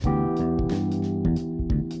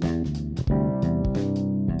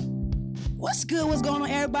good? What's going on,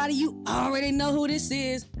 everybody? You already know who this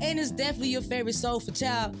is, and it's definitely your favorite soulful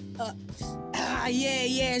child.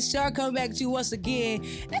 Sure, coming back to you once again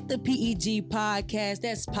at the PEG podcast.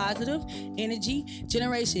 That's Positive Energy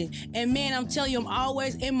Generation. And man, I'm telling you, I'm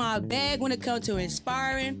always in my bag when it comes to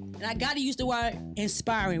inspiring. And I gotta use the word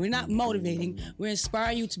inspiring. We're not motivating. We're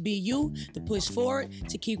inspiring you to be you, to push forward,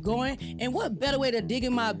 to keep going. And what better way to dig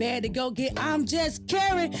in my bag to go get I'm Just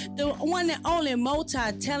Karen, the one and only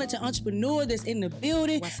multi-talented entrepreneur that's in the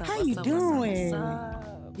building. How you doing?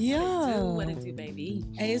 Yeah. What it do, baby?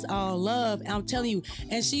 Hey, it's all love. I'm telling you.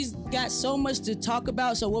 And she's got so much to talk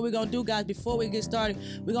about. So what we're going to do, guys, before we get started,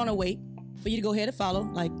 we're going to wait for you to go ahead and follow.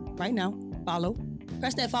 Like right now, follow.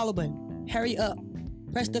 Press that follow button. Hurry up.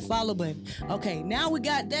 Press the follow button. Okay, now we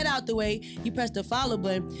got that out the way. You press the follow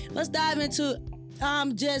button. Let's dive into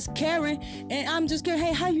I'm Just Karen. And I'm Just Karen.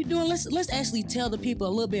 Hey, how you doing? Let's actually tell the people a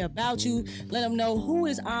little bit about you. Let them know who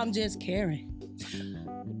is I'm Just Karen.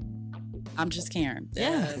 I'm Just Karen.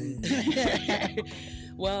 Yeah.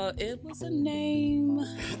 Well, it was a name,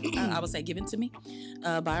 I would say, given to me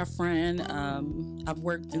by a friend. I've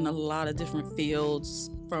worked in a lot of different fields,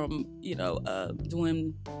 from,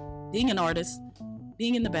 being an artist,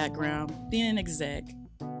 being in the background, being an exec,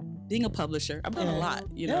 being a publisher. I've done a lot,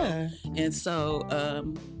 Yeah. And so,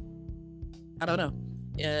 I don't know.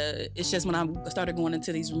 It's just when I started going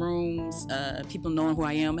into these rooms, people knowing who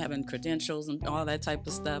I am, having credentials and all that type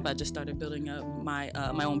of stuff, I just started building up my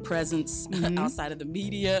own presence outside of the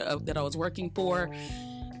media that I was working for.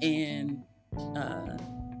 And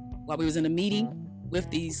while we was in a meeting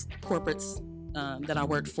with these corporates that I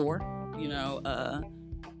worked for,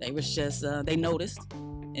 they was just they noticed,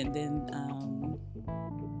 and then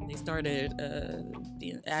they started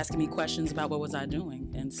asking me questions about what was I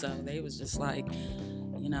doing, and so they was just like,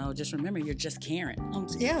 just remember, you're just Karen.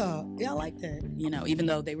 Yeah, I like that. Even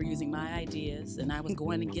though they were using my ideas, and I was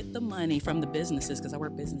going to get the money from the businesses, because I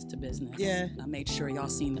work business to business. Yeah. I made sure y'all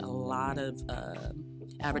seen a lot of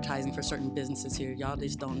advertising for certain businesses here. Y'all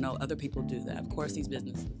just don't know other people do that. Of course, these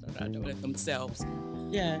businesses are not doing it themselves.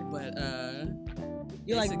 Yeah. But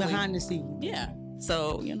you're like behind the scenes. Yeah.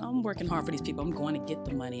 So, I'm working hard for these people. I'm going to get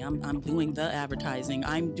the money. I'm doing the advertising.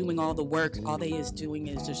 I'm doing all the work. All they is doing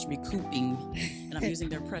is just recouping, and I'm using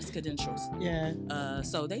their press credentials. Yeah.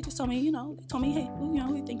 So they just told me, hey, who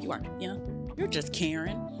do you think you are? You're just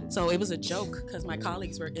Karen. So it was a joke, because my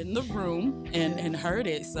colleagues were in the room and heard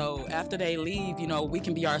it. So after they leave, we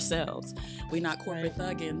can be ourselves. We're not corporate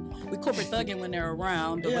thugging. We corporate thugging when they're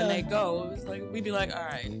around, but when they go, it's like we be like, all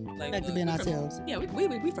right, like back to being ourselves. Yeah, we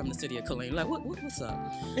from the city of Killeen. Like, what's up?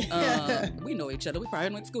 We know each other. We probably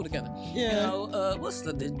went to school together. Yeah. What's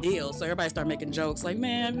the deal? So everybody started making jokes like,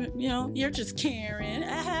 man, you're just Karen,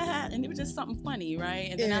 and it was just something funny, right?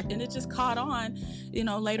 And then and it just caught on.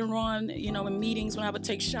 Later on, in meetings when I would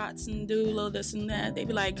take shots and do a little this and that, they'd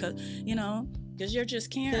be like, because you're just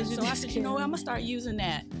Karen. So I said, I'm gonna start using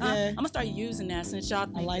that. I'm gonna start using that since y'all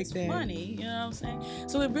think it's funny. You know what I'm saying?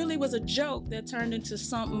 So it really was a joke that turned into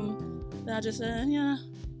something that I just said,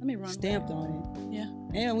 let me run. Stamped on it. Yeah.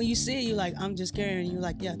 And when you see it, you're like, I'm just Karen. You're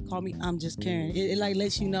like, yeah, call me I'm Just Karen. It like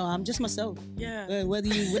lets you know I'm just myself. Yeah.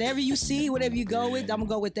 Whatever you see, whatever you go with, I'm gonna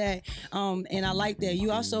go with that. And I like that. You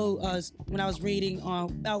also, when I was reading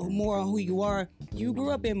about more on who you are, you grew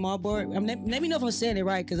up in Marlboro. Let me know if I'm saying it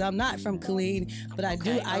right, because I'm not from Killeen, but I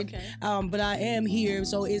do. But I am here.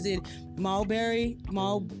 So is it Marlboro?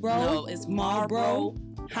 No, it's Marlboro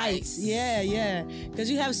Heights. Yeah.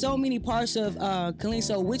 Because you have so many parts of Killeen.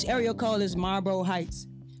 So which area code is Marlboro Heights?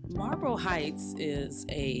 Marlboro Heights is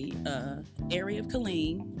a area of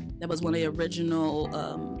Killeen that was one of the original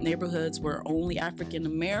neighborhoods where only African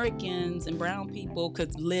Americans and brown people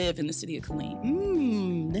could live in the city of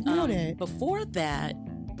Killeen. Didn't know that. Before that,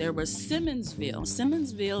 there was Simmonsville.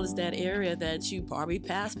 Simmonsville is that area that you probably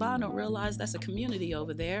pass by and don't realize that's a community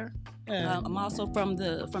over there. Yeah. I'm also from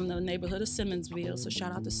the neighborhood of Simmonsville, so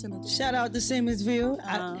shout out to Simmonsville. Shout out to Simmonsville.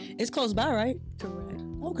 It's close by, right? Correct.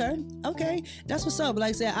 Okay. That's what's up. Like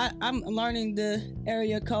I said, I'm learning the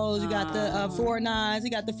area codes. You got the 4-9s, you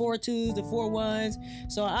got the 4-2s, the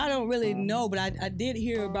 4-1s. So I don't really know, but I did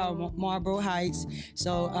hear about Marlboro Heights.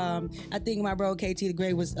 So I think my bro KT the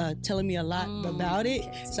Great was telling me a lot about it.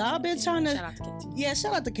 So I've been trying to... Shout out to KT. Yeah,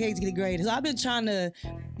 shout out to KT the Great. So I've been trying to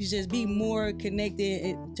just be more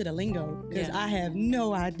connected to the lingo, because I have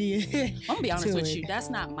no idea. I'm gonna be honest with you. That's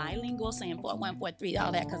not my lingo, saying 4-1, 4-3,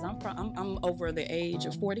 all that, because I'm over the age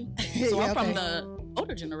of 40. So I'm from the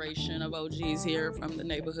older generation of OGs here from the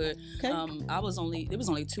neighborhood. Okay. It was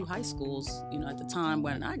only 2 high schools, at the time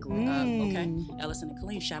when I grew up. Okay, Ellison and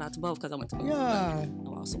Killeen. Shout out to both because I went to both. Yeah.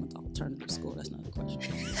 I also went to alternative school. That's another question.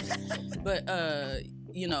 But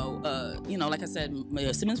like I said,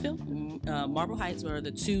 Simmonsville, Marble Heights were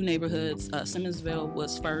the 2 neighborhoods. Simmonsville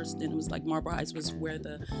was first, and it was like Marble Heights was where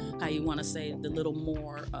the little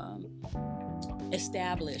more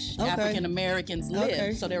established African Americans lived.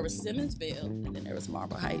 Okay. So there was Simmonsville, and then there was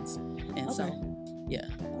Marble Heights, and so yeah.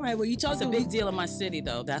 All right. Well, you talked. It's a big deal in my city,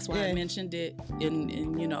 though. That's why I mentioned it in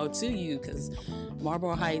to you, because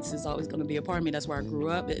Marlboro Heights is always going to be a part of me. That's where I grew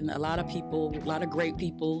up, and a lot of great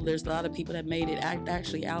people. There's a lot of people that made it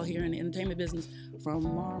actually out here in the entertainment business from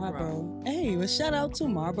Marlboro. Hey, well, shout out to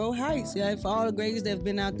Marlboro Heights. Yeah, for all the greats that have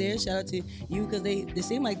been out there, shout out to you, because they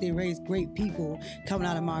seem like they raised great people coming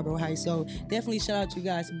out of Marlboro Heights. So definitely shout out to you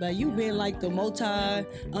guys. But you being like the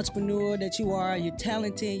multi-entrepreneur that you are, you're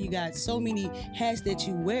talented, you got so many hats that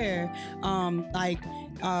you wear.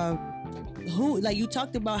 You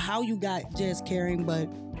talked about how you got Just Caring, but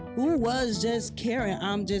who was Just Caring?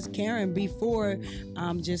 I'm Just Caring before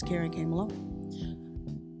I'm Just Caring came along.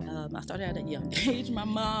 I started at a young age. My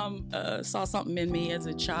mom saw something in me as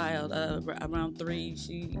a child, around 3.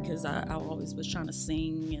 Because I always was trying to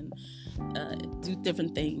sing and do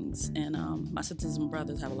different things. And my sisters and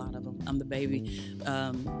brothers have a lot of them. I'm the baby.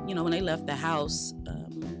 When they left the house,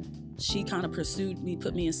 she kind of pursued me,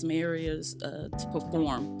 put me in some areas to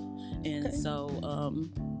perform. And so,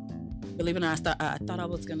 believe it or not, I thought I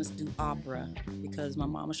was going to do opera because my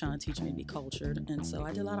mom was trying to teach me to be cultured. And so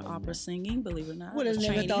I did a lot of opera singing, believe it or not. Would have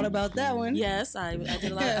never thought about that one. Yes, I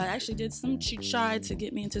did a lot. I actually did she tried to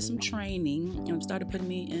get me into some training and started putting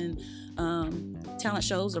me in talent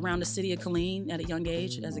shows around the city of Killeen at a young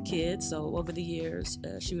age as a kid. So over the years,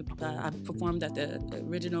 I performed at the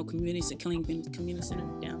original Killeen Community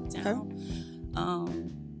Center downtown. Okay.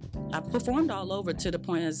 I performed all over to the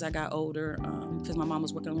point as I got older, because my mom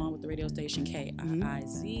was working along with the radio station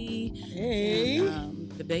KIZ. Hey.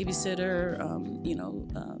 And, the babysitter,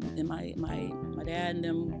 and my dad and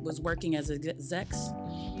them was working as execs.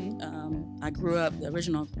 I grew up, the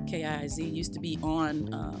original KIZ used to be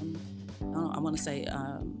on, I want to say,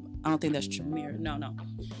 I don't think that's Tremere. No.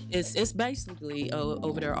 It's basically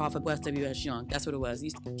over there off of West W.S. Young. That's what it was. KIZ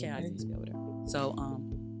used to be over there. So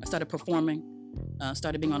I started performing.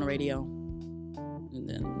 Started being on the radio, and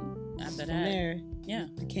then after that, there,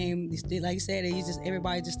 became, like you said,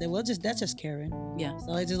 everybody just said, well, that's just Karen. Yeah.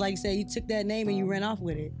 So it's just like you said, you took that name and you ran off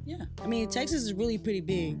with it. Yeah. I mean, Texas is really pretty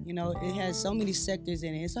big. It has so many sectors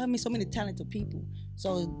in it. So many talented people.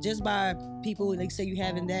 So just by people, like say, you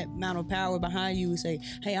having that amount of power behind you, say,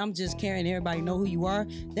 hey, I'm Just Caring, everybody know who you are,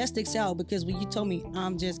 that sticks out, because when you told me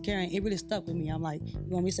I'm Just Caring, it really stuck with me. I'm like, you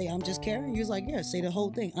want me to say I'm Just Caring? You was like, yeah, say the whole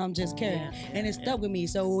thing, I'm Just Caring. And it stuck with me.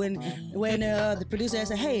 So when the producer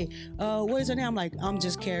said, hey, what is her name? I'm like, I'm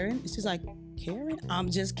Just Caring. She's like, Karen?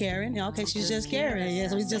 I'm Just Caring. Okay, she's just Caring. Yeah,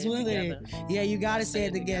 so we just went with it. Yeah, you gotta say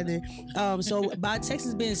it together. So by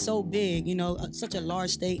Texas being so big, such a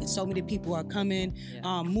large state, and so many people are coming,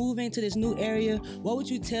 moving to this new area, what would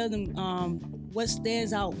you tell them? What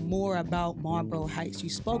stands out more about Marlboro Heights? You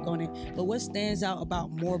spoke on it, but what stands out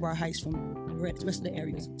about Marlboro Heights from the rest of the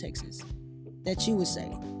areas of Texas that you would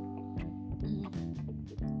say?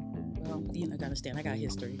 I gotta understand, I got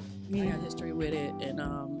history. I got history with it, and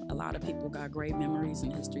a lot of people got great memories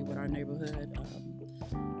and history with our neighborhood.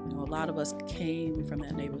 A lot of us came from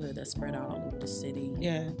that neighborhood that spread out all over the city.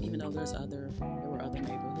 Yeah. Even though there were other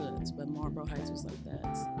neighborhoods, but Marlboro Heights was like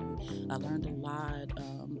that. So I learned a lot.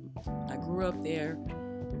 I grew up there,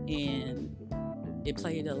 and it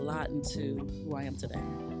played a lot into who I am today.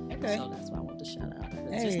 Okay. So that's why I want to shout out.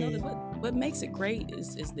 But just know that what makes it great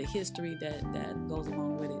is the history that goes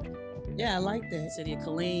along with it. Yeah, I like that. The city of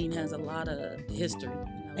Killeen has a lot of history.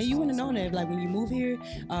 And you wouldn't have known that, like when you move here,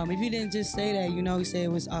 if you didn't just say that, you say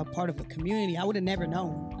it was part of a community, I would have never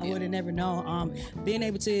known. I would have never known. Being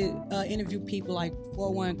able to interview people like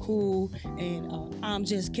 41 Cool and I'm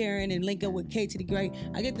Just Caring and link up with K to the Great,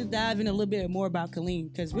 I get to dive in a little bit more about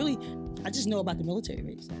Killeen, because really, I just know about the military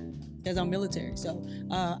race. Because I'm military, so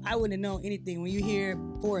I wouldn't know anything. When you hear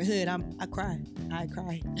Fort Hood, I cry,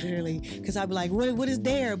 literally, because I'd be like, what is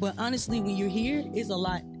there? But honestly, when you're here, it's a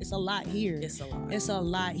lot here. It's a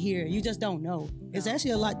lot here. You just don't know. No. It's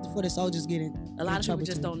actually a lot for the soldiers getting. A lot of people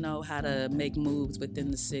just don't know how to make moves within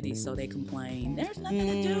the city, so they complain. There's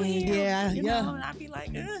nothing to do here. Yeah, you know? And I'd be like,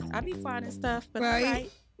 I'd be finding stuff, but right.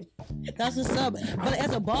 That's what's up. But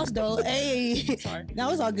as a boss, though, hey, Sorry.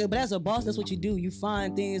 now it's all good. But as a boss, that's what you do. You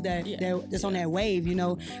find things that's on that wave. You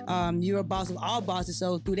know, you're a boss of all bosses.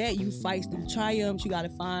 So through that, you fight through triumphs. You got to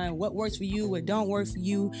find what works for you, what don't work for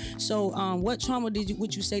you. So, what trauma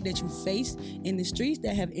would you say that you faced in the streets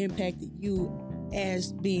that have impacted you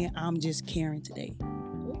as being I'm just Karen today?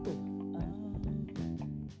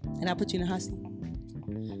 And I put you in the hot seat.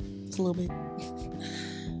 Just a little bit.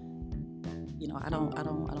 You know, I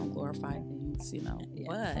don't glorify things, you know. Yeah.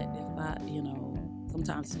 But if I, you know,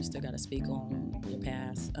 sometimes you still got to speak on your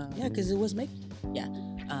past. Yeah, because it was me. Yeah.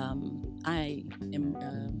 I am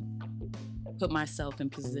put myself in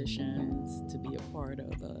positions to be a part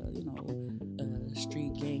of, you know,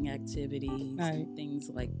 street gang activities, and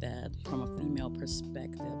things like that from a female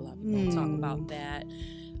perspective. A lot of people don't talk about that.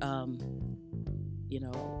 You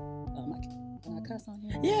know. Can I cuss on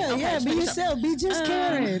here? Yeah, okay, yeah. Be yourself. Be just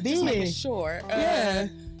Karen. Be just sure. Yeah.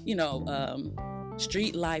 You know,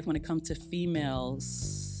 street life when it comes to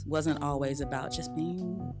females wasn't always about just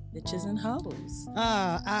being bitches and hoes.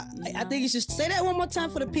 I think you should say that one more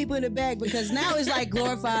time for the people in the back, because now it's like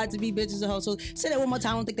glorified to be bitches and hoes. So say that one more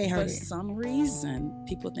time. I don't think they heard it. For some reason,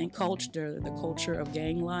 people think the culture of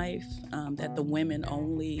gang life, that the women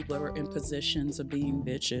only were in positions of being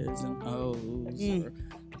bitches and hoes or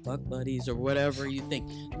fuck buddies or whatever you think.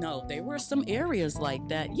 No, there were some areas like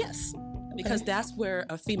that, yes, because that's where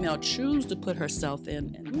a female chooses to put herself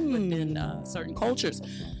in within certain cultures.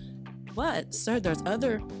 But sir, there's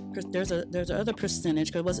other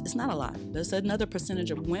percentage, because it's not a lot. There's another percentage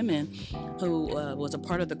of women who was a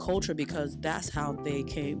part of the culture because that's how they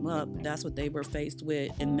came up. That's what they were faced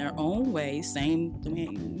with in their own way. Same,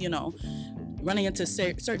 you know, running into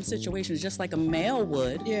certain situations just like a male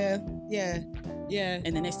would. Yeah.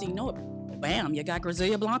 And then they see, bam, you got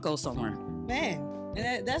Griselda Blanco somewhere. Man,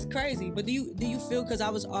 and that's crazy. But do you feel, because I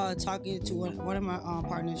was talking to one of my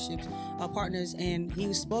partners, and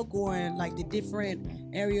he spoke on like the different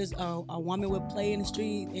areas a woman would play in the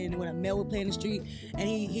street and what a male would play in the street, and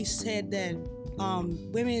he said that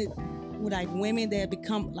women that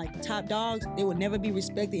become like top dogs, they would never be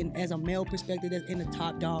respected as a male perspective as in the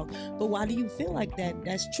top dog. But why do you feel like that?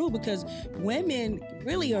 That's true, because women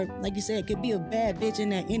really are, like you said, could be a bad bitch in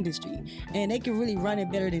that industry, and they can really run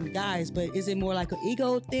it better than guys. But is it more like an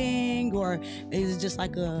ego thing, or is it just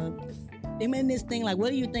like a feminist thing? Like,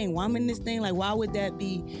 what do you think? Womanist thing? Like, why would that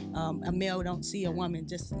be? A male don't see a woman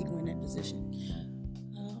just equal in that position.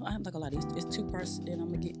 I have like a lot. It's two parts, and I'm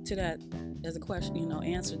gonna get to that as a question, you know,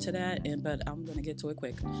 answer to that. But I'm gonna get to it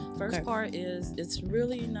quick. First part is it's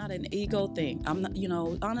really not an ego thing. I'm not, you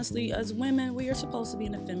know, honestly, as women, we are supposed to be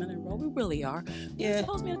in a feminine role. We really are. We're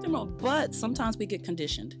supposed to be in a feminine role, but sometimes we get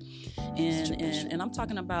conditioned, and I'm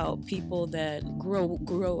talking about people that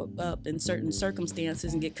grow up in certain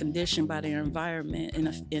circumstances and get conditioned by their environment,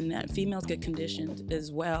 and that females get conditioned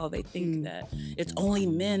as well. They think that it's only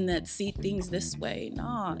men that see things this way.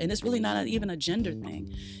 Nah. And it's really not even a gender thing.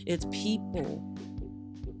 It's people.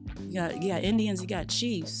 You got Indians, you got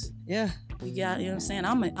chiefs. Yeah. You got, you know what I'm saying?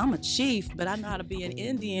 I'm a chief, but I know how to be an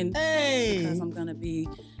Indian because I'm gonna be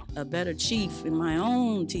a better chief in my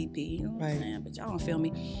own teepee. You know what I'm saying? But y'all don't feel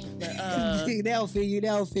me. But they'll feel you.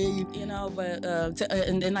 You know, but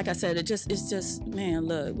and like I said, it's just man,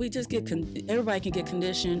 look, we just get everybody can get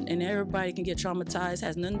conditioned and everybody can get traumatized. It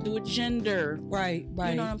has nothing to do with gender. Right.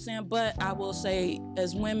 You know what I'm saying? But I will say,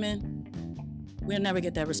 as women, we'll never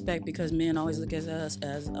get that respect because men always look at us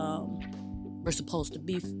as we're supposed to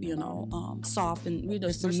be, you know, soft, and we're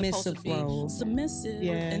supposed to be submissive.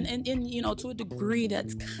 Yeah. And you know, to a degree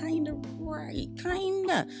that's kind of right.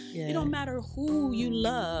 Yeah. It don't matter who you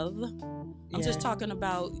love. I'm just talking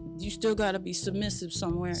about you still got to be submissive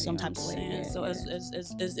somewhere. Some type of way. So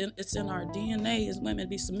it's in our DNA as women to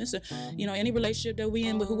be submissive. You know, any relationship that we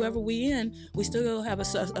in with whoever we in, we still have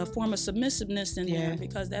a form of submissiveness in there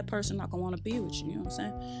because that person not gonna want to be with you. You know what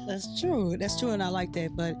I'm saying? That's true, and I like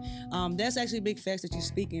that. But that's actually big facts that you're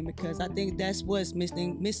speaking, because I think that's what's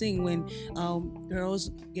missing when girls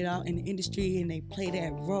get out in the industry and they play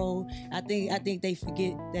that role. I think they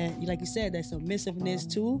forget that, like you said, that submissiveness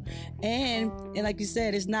too, and like you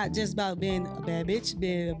said, it's not just about being a bad bitch,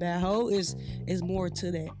 being a bad hoe. Is more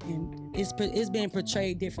to that, and it's being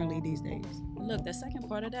portrayed differently these days. Look, the second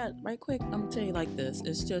part of that, right quick, I'm gonna tell you like this.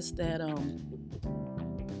 It's just that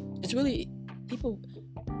it's really people.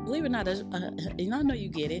 Believe it or not, there's, and I know you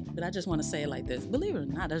get it, but I just want to say it like this. Believe it or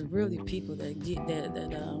not, there's really people that get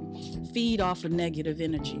that feed off of negative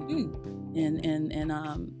energy,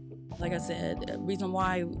 and like I said, the reason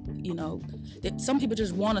why, you know, some people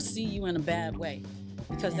just want to see you in a bad way.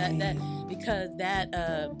 because that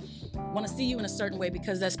want to see you in a certain way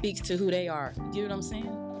because that speaks to who they are. You know what I'm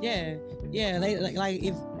saying? Yeah. Like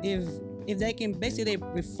if they can basically they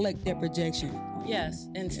reflect their projection. Yes,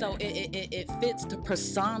 and so it fits the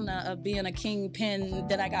persona of being a kingpin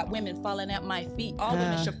that I got women falling at my feet. All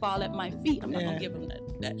women should fall at my feet. I'm not gonna give them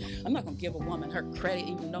that. I'm not gonna give a woman her credit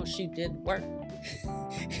even though she did work.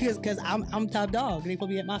 Because I'm top dog. They supposed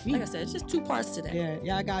to be at my feet. Like I said, it's just two parts to that.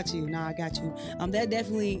 Yeah, I got you. I got you. That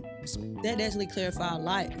definitely clarified a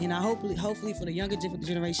lot. And I hopefully for the younger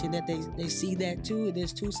generation that they see that too.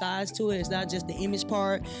 There's two sides to it. It's not just the image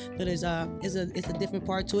part, but it's a different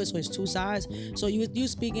part to it. So it's two sides. So you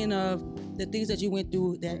speaking of the things that you went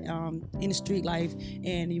through that in the street life,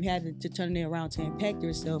 and you had to turn it around to impact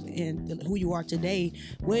yourself and who you are today.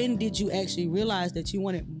 When did you actually realize that you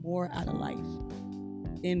wanted more out of life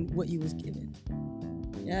than what you was given?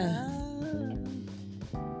 Yeah.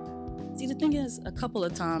 See, the thing is, a couple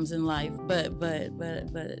of times in life, but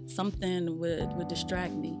something would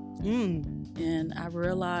distract me, and I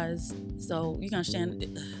realized. So you can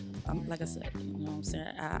understand. Like I said, you know what I'm saying?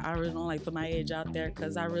 I really don't like put my age out there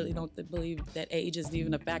because I really don't believe that age is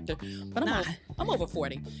even a factor. But I'm over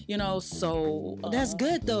 40, you know, so... That's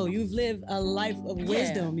good, though. You've lived a life of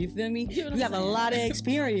wisdom, you feel me? You have a lot of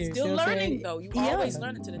experience. Still learning, though. You always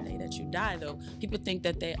learning to the day that you die, though. People think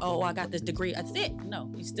that I got this degree. That's it. No,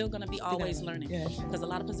 you're still going to be always learning. Because a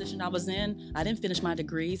lot of positions I was in, I didn't finish my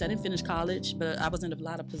degrees. I didn't finish college, but I was in a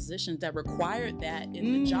lot of positions that required that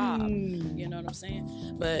in the job. You know what I'm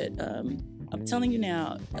saying? But I'm telling you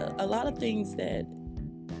now, a lot of things that,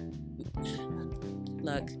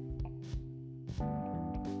 look,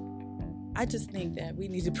 I just think that we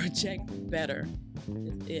need to project better.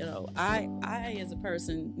 You know, I as a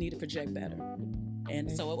person need to project better.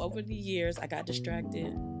 And so over the years, I got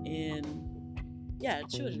distracted in,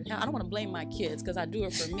 children. I don't want to blame my kids because I do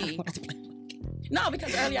it for me. No,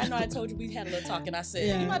 because earlier I know I told you we had a little talk and I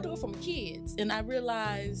said, I do it for my kids. And I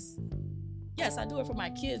realized, yes, I do it for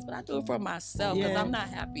my kids, but I do it for myself because I'm not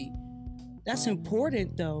happy. That's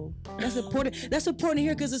important, though. That's important. That's important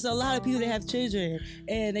here because there's a lot of people that have children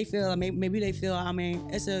and they feel, maybe they feel,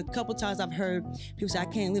 it's a couple times I've heard people say, I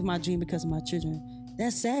can't live my dream because of my children.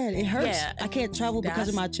 That's sad. It hurts. Yeah, I can't travel because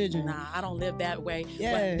of my children. Nah, I don't live that way.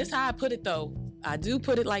 Yeah. But this is how I put it, though. I do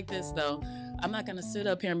put it like this, though. I'm not gonna sit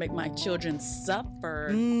up here and make my children suffer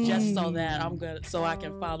just so that I'm good, so I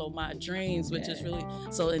can follow my dreams, which is really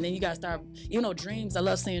so. And then you gotta start, dreams. I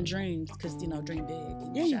love saying dreams because dream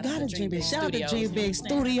big. Yeah, you gotta dream big. Shout out to Dream Big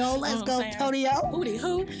Studio. Let's go, Tonio. Hootie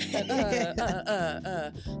hoo.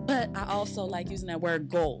 But I also like using that word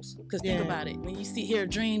goals because think about it. When you hear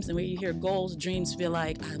dreams and when you hear goals, dreams feel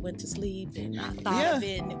like I went to sleep and I thought of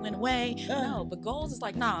it and it went away. No, but goals is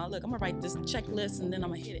like, nah, look, I'm gonna write this checklist and then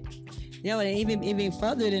I'm gonna hit it. And even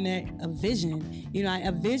further than that, a vision.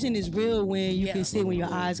 A vision is real when you can see when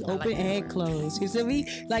your eyes open and closed. You see me?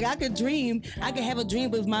 Like I could dream, I could have a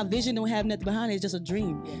dream, but if my vision don't have nothing behind it, it's just a dream.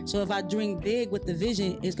 Yeah. So if I dream big with the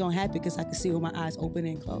vision, it's gonna happen because I can see with my eyes open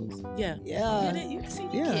and closed. Yeah. You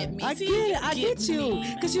get me. I get you.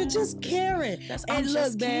 Because you're just caring. And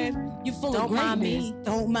look, man, you're full of greatness.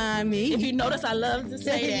 Don't mind me. If you notice, I love to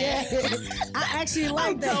say that. I actually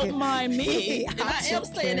like that. Don't mind me. And I am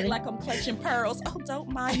saying it like I'm clutching pearls. Oh, don't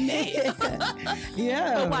mind me.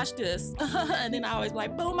 But watch this. And then I always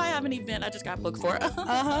like, boom, I have an event I just got booked for.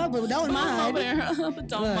 But don't mind. But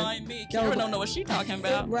don't mind me. Karen don't know what she's talking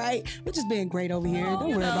about. Right. We're just being great over here. Don't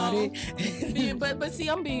worry about it. But see,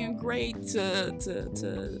 I'm being great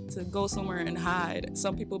to go somewhere and hide.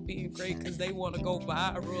 Some people being great because they want to go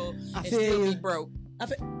viral and still be broke.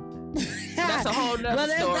 That's a whole nother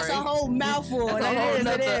story. That's a whole mouthful. That's a whole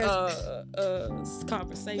nother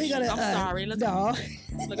conversation. I'm sorry. Look, I'm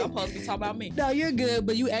supposed to be talking about me. No, you're good,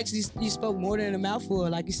 but you spoke more than a mouthful.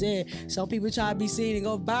 Like you said, some people try to be seen and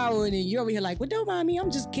go viral, and then you're over here like, well, don't mind me. I'm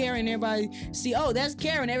just caring. Everybody see, that's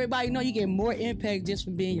caring. Everybody know you get more impact just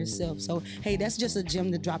from being yourself. So, hey, that's just a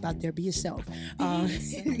gem to drop out there. Be yourself. Be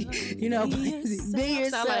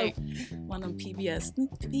yourself. Like one of them PBS.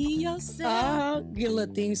 Be yourself. Get a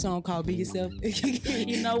little theme song called Be Yourself.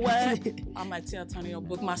 You know what? I might tell Tony to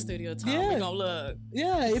book my studio time. We're gonna look.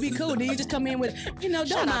 Yeah, it'd be cool. Then you just come in with,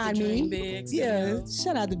 don't mind me.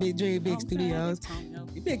 Shout out to Big Dream Big Studios.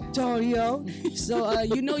 Big Tonio. So,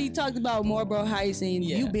 you talked about Marlboro Heights, and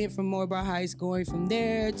you've been from Marlboro Heights, going from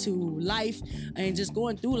there to life, and just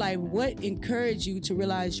going through life. What encouraged you to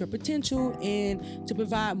realize your potential and to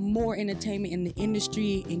provide more entertainment in the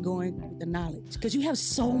industry and going with the knowledge? Because you have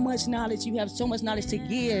so much knowledge. You have so much knowledge to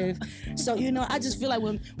give. So, I just feel like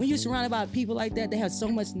when you're surrounded by people like that, they have so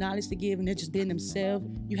much knowledge to give, and they're just being themselves.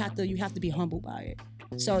 You have to be humbled by it.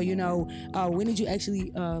 So, when did you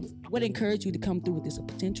actually, what encouraged you to come through with this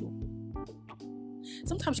potential?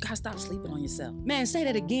 Sometimes you gotta stop sleeping on yourself. Man, say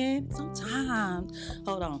that again. Sometimes,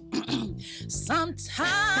 hold on.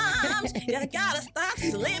 Sometimes you gotta stop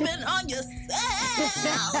sleeping on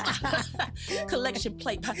yourself. Collection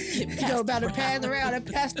plate. About to pass around, and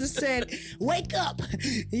pastor said, "Wake up!"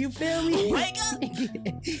 You feel me? Wake up!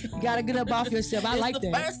 You gotta get up off yourself. I like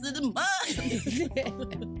that. First of the month.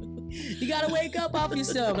 You gotta wake up off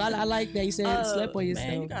yourself. I like that. You said sleep on yourself.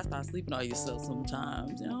 Man, you gotta stop sleeping on yourself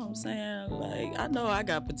sometimes. You know what I'm saying? Like, I know I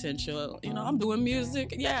got potential. I'm doing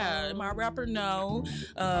music. Yeah. Am I a rapper? No.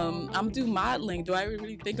 I'm doing modeling. Do I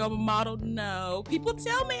really think I'm a model? No. People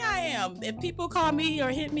tell me I am. If people call me or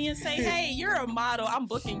hit me and say, "Hey, you're a model. I'm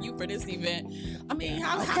booking you for this event." I mean,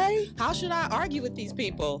 how should I argue with these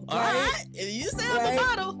people? All right. If you say I'm a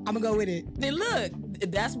model, I'm gonna go with it. then look.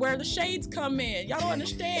 That's where the shades come in. Y'all don't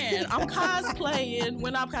understand. I'm cosplaying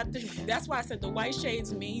when I've got this. That's why I said the white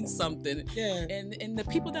shades mean something. Yeah. And the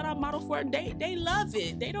people that I model for, they love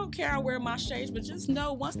it. They don't care I wear my shades, but just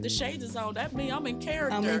know once the shades is on, that means I'm in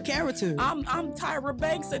character. I'm in character. I'm Tyra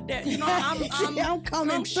Banks at that. I'm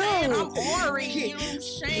coming through. Shane, I'm Ori. Shane.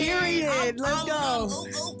 Period. Let's go.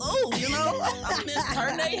 I'm Miss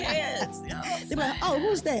Turn They Heads. They're like, "Oh,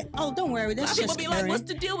 who's that? Oh, don't worry. That's just people be like, "What's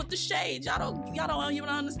the deal with the shades? Y'all don't even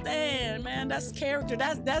understand, man. That's character.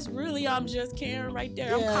 That's really I'm just Karen right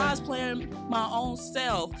there. Yeah. I'm cosplaying my own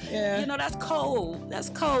self. Yeah. That's cold. That's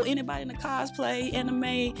cold. Anybody in the cosplay,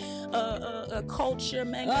 anime, culture,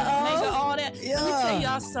 manga, all that. Yeah. Let me tell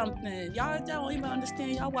y'all something. Y'all don't even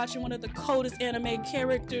understand. Y'all watching one of the coldest anime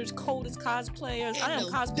characters, coldest cosplayers. I am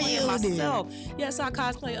cosplaying myself. Yes, I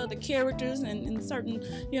cosplay other characters and certain,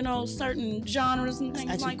 certain genres and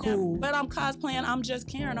things like cool. that. But I'm cosplaying. I'm just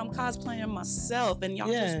Karen. I'm cosplaying myself, and y'all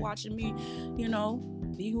just watching me,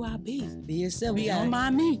 be who I be. Be yourself. Don't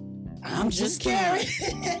mind me. I'm just Karen. Hey,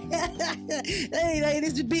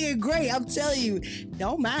 this is being great. I'm telling you,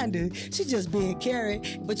 don't mind her. She just being Karen.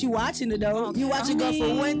 But you watching her though. You watching go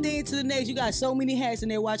from one thing to the next. You got so many hats and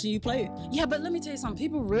they're watching you play it. Yeah, but let me tell you something.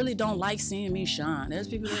 People really don't like seeing me shine. There's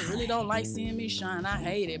people that really don't like seeing me shine. I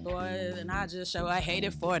hate it, boy. And I hate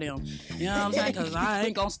it for them. You know what I'm saying? Because I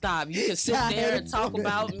ain't gonna stop. You can sit there and talk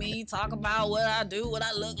about me, talk about what I do, what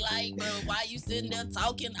I look like, but while you sitting there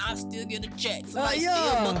talking, I still get a check. Somebody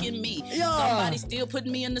still booking me. Yeah. Somebody still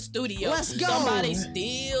putting me in the studio. Let's go. Somebody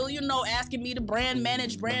still, asking me to brand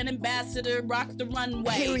manage, brand ambassador, rock the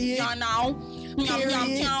runway. Period. Y'all know.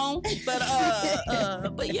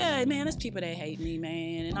 But yeah, man, there's people that hate me,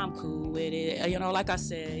 man, and I'm cool with it. Like I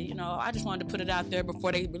said, I just wanted to put it out there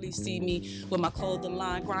before they really see me with my clothing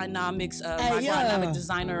line, Grindnomics, Grindnomic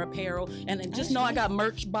designer apparel, and then just know I got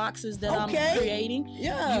merch boxes that I'm creating.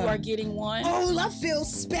 Yeah. You are getting one. Oh, I feel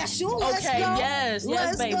special. Let's go. Yes,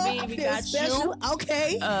 baby. Go. We got special. You.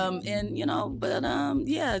 Okay. Let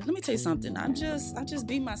me tell you something. I just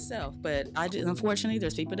be myself, but unfortunately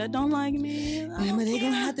there's people that don't like me. But they're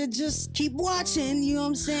gonna have to just keep watching, you know what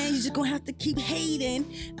I'm saying? You're just gonna have to keep hating.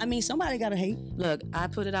 I mean, somebody gotta hate. Look, I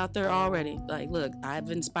put it out there already. Like, look,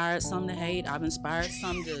 I've inspired some to hate. I've inspired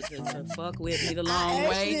some to fuck with me the long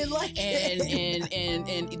way. And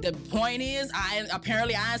the point is, I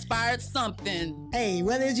inspired something. Hey,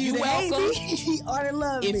 whether it's you welcome hate me or to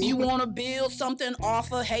love if me. you want to build something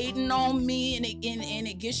off of hating on me and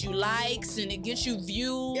it gets you likes and it gets you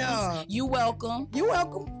views, you welcome. You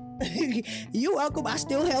welcome. You welcome. I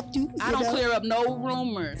still helped you. I don't clear up no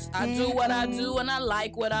rumors. I do what I do and I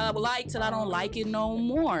like what I like till I don't like it no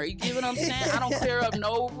more. You get what I'm saying? I don't clear up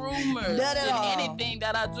no rumors Not at all. anything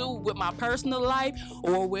that I do with my personal life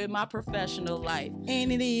or with my professional life.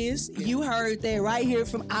 And it is. You heard that right here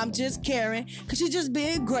from I'm Just Karen, because she's just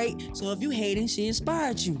being great. So if you hating, she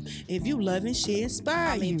inspired you. If you loving, she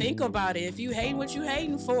inspired you. I mean, think about it. If you hate what you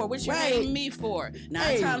hating for, what you hating me for?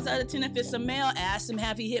 9 times out of 10, if it's a male, ask him,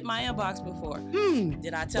 have he hit my inbox before?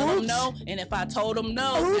 Did I tell him no? And if I told him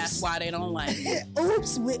no, that's why they don't like me.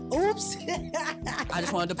 Oops. I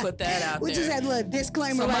just wanted to put that out there. We just had a little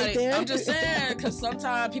disclaimer right there. I'm just saying, because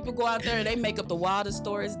sometimes people go out there and they make up the wildest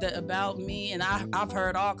stories about me, and I've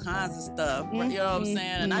heard all kinds of stuff. You know what I'm saying?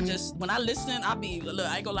 And I just, when I listen, I be, look,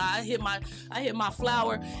 I ain't gonna lie, I hit my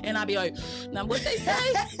flower, and I be like, now what they say?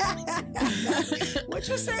 What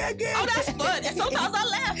you say again? Oh, that's fun. And sometimes I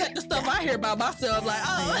laugh at the stuff I hear about myself, like,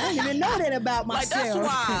 oh, I didn't even know that about myself. Like, that's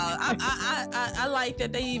wild. I like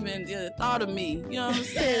that they even thought of me. You know what I'm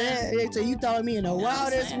saying? So you thought of me in the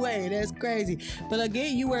wildest way. That's crazy. But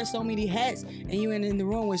again, you wear so many hats and you in the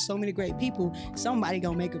room with so many great people. Somebody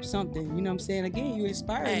gonna make up something. You know what I'm saying? Again, you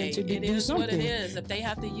inspire them to do something. What it is. If they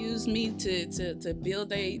have to use me to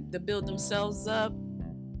build themselves up,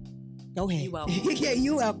 Go ahead. You're welcome. Yeah,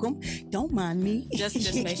 you're welcome. Don't mind me.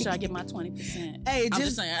 Just make sure I get my 20%. Hey, I'm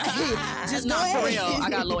just saying. just not go for ahead. real. I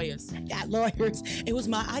got lawyers. Got lawyers. It was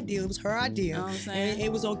my idea. It was her idea. You know what I'm saying? And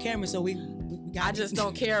it was on camera, so we got I just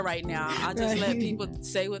don't care right now. I just let people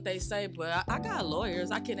say what they say, but I got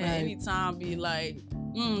lawyers. I can at any time be like,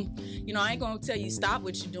 you know, I ain't gonna tell you stop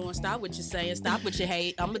what you're doing, stop what you're saying, stop what you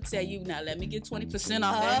hate. I'm gonna tell you now. Let me get 20%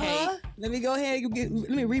 off that hate. Let me go ahead and let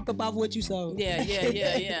me reap up off what you sowed.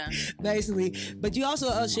 Yeah. Basically, but you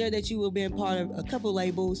also shared that you have been part of a couple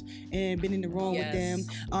labels and been in the room with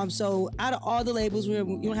them. So out of all the labels,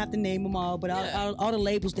 you don't have to name them all, but out of all the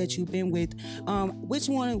labels that you've been with, which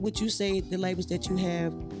one would you say the labels that you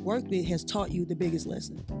have worked with has taught you the biggest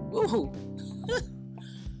lesson? Ooh.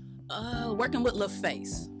 Working with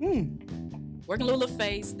LaFace. Working with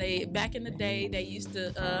LaFace. They back in the day they used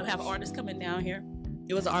to have artists coming down here.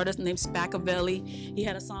 It was an artist named Spaccavelli. He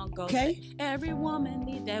had a song called Every Woman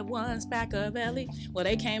Need That One Spaccavelli. Well,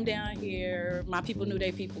 they came down here. My people knew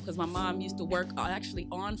they people because my mom used to work actually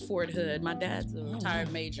on Fort Hood. My dad's a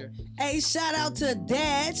retired major. Hey, shout out to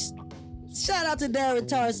Dads. Shout out to Dad,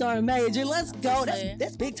 retired sergeant major. Let's go.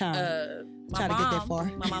 That's big time. Try to get that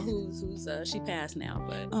far. My mom, who's she passed now,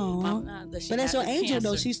 but but that's your angel cancer.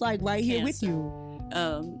 Though. She's like right here with you.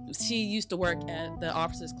 She used to work at the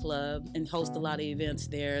Officers Club and host a lot of events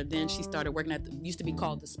there. Then she started working at used to be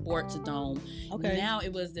called the Sports Dome. Okay. Now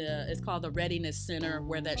it's called the Readiness Center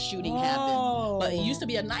where that shooting happened. But it used to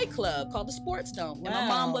be a nightclub called the Sports Dome. And my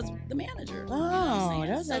mom was the manager.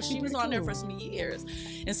 So she was on there for some years.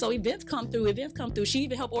 And so events come through. She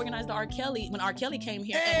even helped organize the R. Kelly when R. Kelly came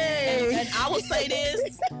here. And I will say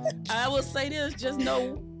this, just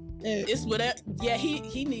know it's whatever. Yeah,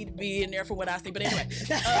 he need to be in there for what I see. But anyway,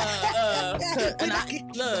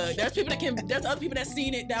 there's other people that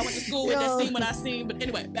seen it that I went to school with that seen what I seen. But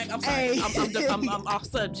anyway, I'm sorry, I'm off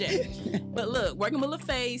subject. But look, working with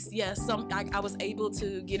LaFace, yes, I was able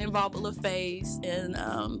to get involved with LaFace, and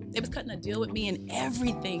it was cutting a deal with me and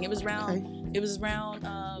everything. It was around.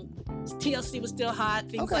 TLC was still hot,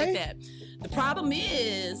 things like that. The problem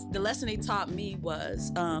is the lesson they taught me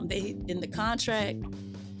was they in the contract.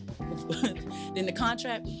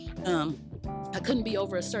 I couldn't be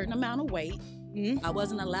over a certain amount of weight. I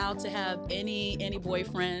wasn't allowed to have any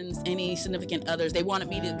boyfriends, any significant others. They wanted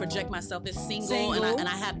me to project myself as single. And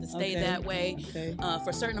I had to stay that way for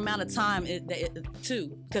a certain amount of time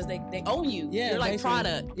too, because they own you. Yeah, they're like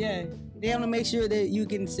product. Yeah, they want to make sure that you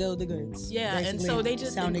can sell the goods. Yeah, basically. And so they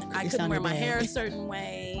just I couldn't wear my hair a certain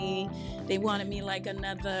way. They wanted me like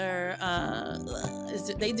another.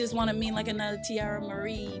 They just wanted me like another Tiara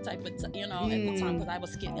Marie type of, at the time because I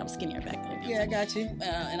was skinnier back then. Yeah, I got you.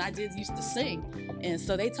 And I did used to sing, and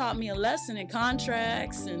so they taught me a lesson in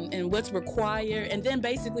contracts and what's required. And then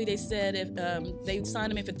basically they said if they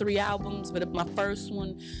signed me for 3 albums, but if my first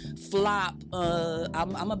one flop,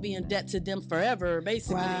 I'm gonna be in debt to them forever,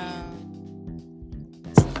 basically. Wow.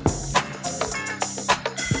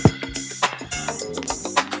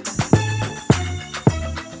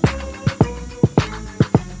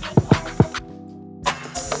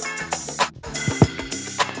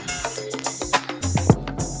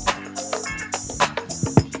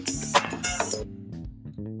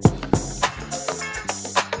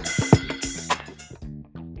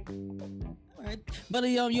 But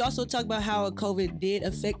you also talk about how COVID did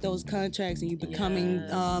affect those contracts and you becoming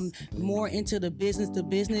more into the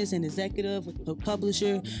business and executive with the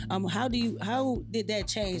publisher. How did that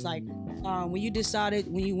change? Like when you decided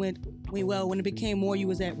when it became more, you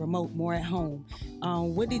was at remote, more at home.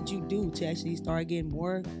 What did you do to actually start getting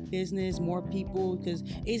more business, more people? Because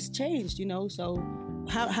it's changed, So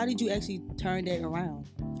how did you actually turn that around?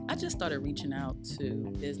 I just started reaching out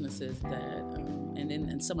to businesses that.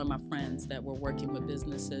 And some of my friends that were working with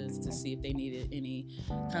businesses to see if they needed any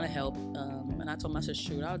kind of help. And I told them, I said,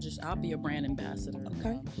 shoot, I'll be a brand ambassador.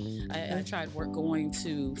 Okay. I tried going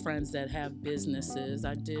to friends that have businesses.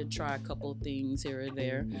 I did try a couple things here or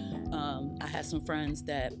there. I had some friends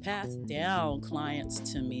that passed down clients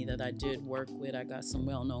to me that I did work with. I got some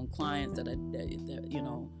well-known clients that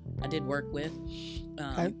I did work with.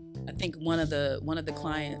 I think one of the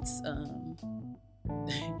clients.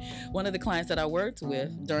 One of the clients that I worked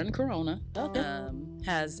with during Corona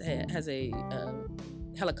has a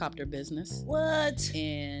helicopter business. What?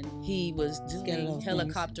 And he was doing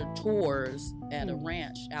helicopter tours at a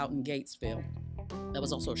ranch out in Gatesville. That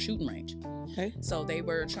was also a shooting range. Okay. So they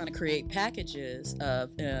were trying to create packages of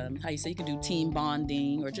how you say you can do team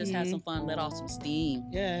bonding or just have some fun, let off some steam.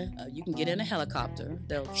 Yeah. You can get in a helicopter.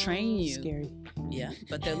 They'll train you. Scary. Yeah,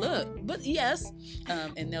 but yes,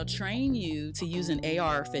 and they'll train you to use an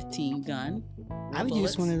AR-15 gun. I've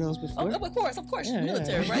used one of those before. Of course,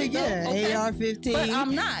 military, right? Yeah, okay. AR-15. But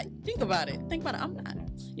I'm not. Think about it. I'm not.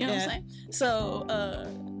 You know what I'm saying? So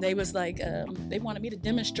they was like, they wanted me to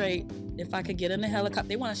demonstrate if I could get in the helicopter.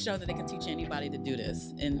 They want to show that they can teach anybody to do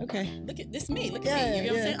this. And look at this me. Look at me. You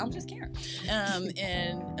know what I'm saying? I'm just Karen.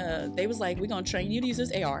 And they was like, we're gonna train you to use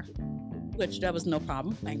this AR, which that was no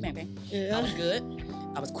problem. Bang, bang, bang. Yeah. I was good.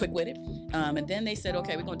 I was quick with it. And then they said,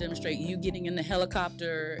 okay, we're going to demonstrate you getting in the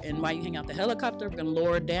helicopter. And while you hang out the helicopter, we're going to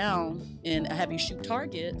lower down and have you shoot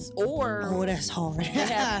targets. Or oh, that's hard.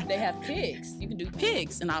 they have pigs. You can do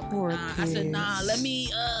pigs. And I said, nah, let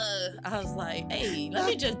me, I was like, hey, let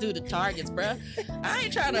me just do the targets, bruh. I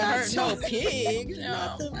ain't trying to hurt no pigs. You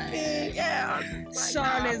know? Pig. Yeah.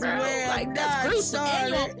 Sean as well. Like, that's gruesome.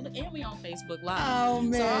 And we on Facebook Live. Oh,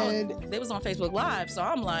 man. So they was on Facebook Live. So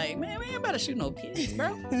I'm like, man, we ain't about to shoot no pigs, bro.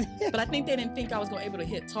 But I think they didn't think I was going to be able to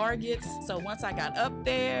hit targets. So once I got up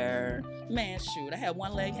there, man, shoot, I had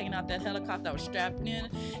one leg hanging out that helicopter. I was strapped in.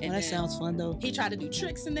 And that sounds fun, though. He tried to do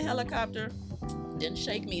tricks in the helicopter. Didn't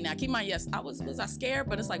shake me. Now, keep in mind, yes, was I scared?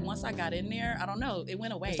 But it's like once I got in there, I don't know, it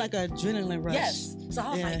went away. It's like an adrenaline rush. Yes. So I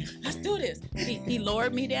was like, let's do this. He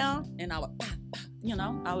lowered me down, and I would, pop, pop, you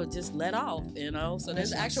know, I would just let off, you know. So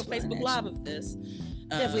there's actual Facebook Live of this.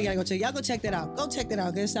 Definitely gotta go check. Y'all go check that out. Go check that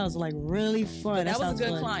out. It sounds like really fun. That was a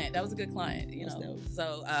good client. That was a good client. You know.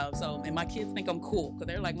 So and my kids think I'm cool because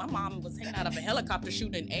they're like, my mom was hanging out of a helicopter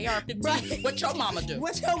shooting an AR-15. Right. What your mama do?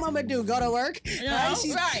 What's your mama do? Go to work? You know?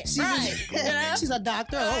 She's she's a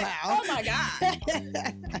doctor. Right. Oh wow. Oh my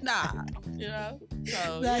God. Nah. You know.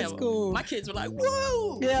 So that's cool. My kids were like,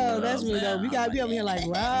 whoa. Yeah, that's really dope. We gotta be over here like,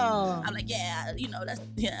 wow. I'm like, yeah, you know, that's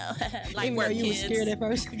like even though you were scared at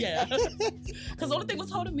first. Yeah. Because the only thing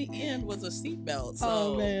was holding me in was a seatbelt. So,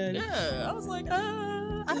 oh man. Yeah. I was like,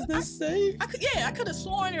 is this safe? I could have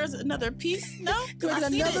sworn there was another piece. No, was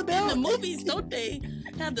another belt? In the movies, don't they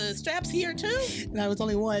have the straps here too? No, it's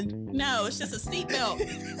only one. No, it's just a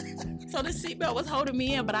seatbelt. So the seatbelt was holding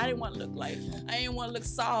me in, but I didn't want to look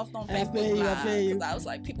soft on Facebook Live. Because I was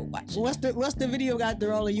like, people watching. What's the video got the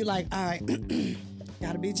role? And you like, all right.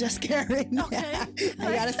 Gotta be just Karen. Okay.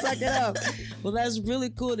 I gotta suck it up. Well, that's really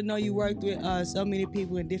cool to know you worked with so many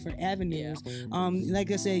people in different avenues. Yeah.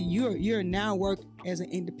 Like I said, you're now work as an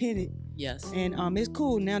independent. Yes. And it's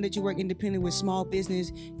cool now that you work independent with small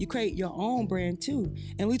business. You create your own brand too.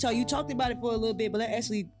 And you talked about it for a little bit, but let's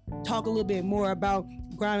actually talk a little bit more about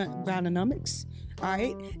Grindnomics. All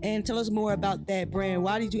right, and tell us more about that brand.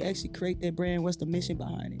 Why did you actually create that brand? What's the mission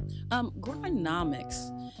behind it?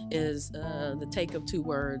 Grindnomics is the take of two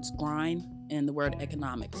words, grind and the word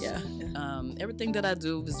economics. Yeah. Everything that I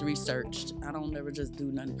do is researched. I don't ever just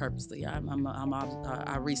do nothing purposely.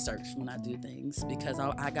 I research when I do things because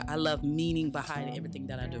I love meaning behind everything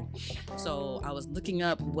that I do. So I was looking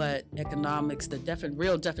up what economics, the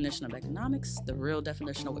real definition of economics, the real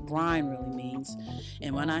definition of what grind really means.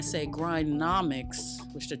 And when I say grindnomics,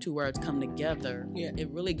 which the two words come together, it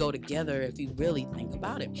really go together if you really think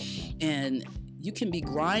about it. And you can be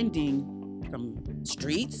grinding from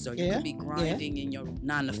streets, or you could be grinding in your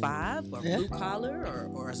 9 to 5 or blue collar,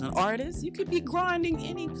 or as an artist, you could be grinding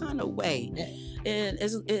any kind of way. And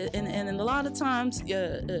a lot of times,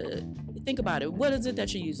 think about it. What is it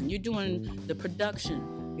that you're using? You're doing the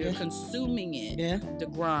production. You're consuming it, the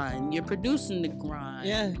grind. You're producing the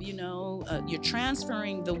grind. You know, you're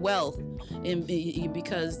transferring the wealth,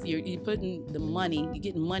 because you're putting the money. You're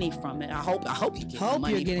getting money from it. I hope you get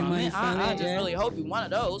money from it. I just really hope you're one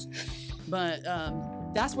of those. But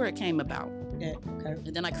that's where it came about. Yeah, okay.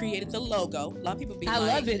 And then I created the logo. A lot of people I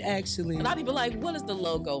love it, actually. A lot of people like, what does the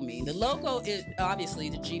logo mean? The logo is obviously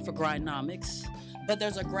the G for Grindnomics, but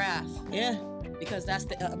there's a graph. Yeah. Because that's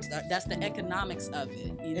the economics of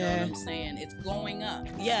it. You know what I'm saying? It's going up.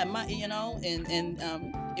 Yeah, and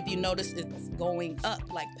if you notice, it's going up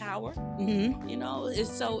like power. Mm-hmm. You know,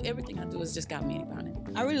 so everything I do has just got meaning behind it.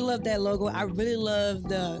 I really love that logo. I really love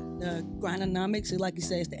the Grindnomics. Like you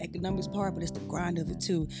say, it's the economics part, but it's the grind of it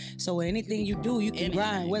too. So anything you do, you can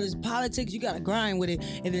grind. Whether it's politics, you gotta grind with it.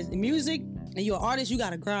 If it's music and you're an artist, you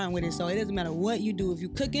gotta grind with it. So it doesn't matter what you do. If you're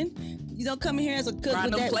cooking, you don't come in here as a cook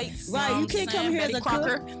with that. Plates, right, you can't come here as a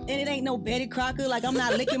cook. And it ain't no Betty Crocker. Like, I'm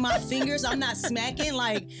not licking my fingers. I'm not smacking.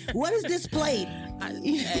 Like, what is this plate?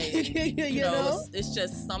 You know? It's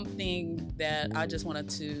just something that I just wanted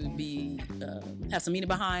to be have some meaning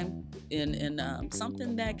behind, and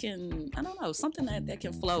something that can, I don't know, something that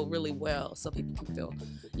can flow really well, so people can feel,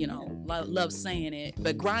 love saying it.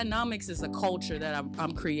 But Grindnomics is a culture that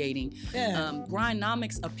I'm creating. Yeah.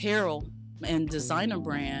 Grindnomics apparel and designer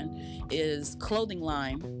brand is clothing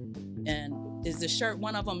line, and Is the shirt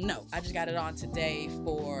one of them? No, I just got it on today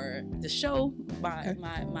for the show.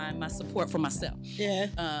 My support for myself. Yeah.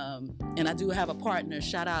 And I do have a partner.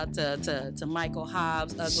 Shout out to Michael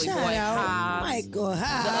Hobbs, Ugly Shout Boy out Hobbs, Michael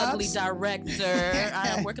Hobbs, the ugly director. I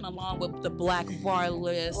am working along with the Black Bar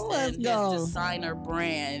List Let's and go. his designer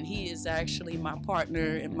brand. He is actually my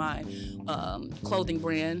partner in my clothing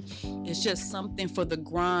brand. It's just something for the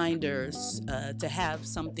grinders to have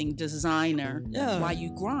something designer while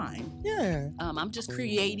you grind. Yeah. I'm just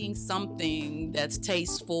creating something that's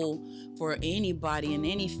tasteful for anybody in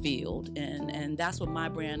any field, and that's what my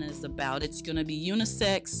brand is about. It's going to be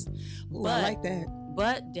unisex. Ooh, I like that.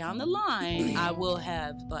 But down the line, I will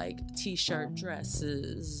have like t-shirt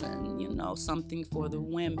dresses and, something for the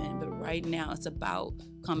women. But right now, it's about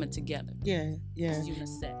coming together. Yeah. It's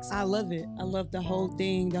unisex. I love it. I love the whole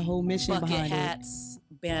thing, the whole mission Bucket behind hats,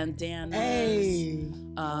 bandanas. Hey.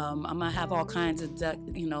 I'm gonna have all kinds of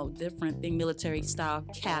different thing, military style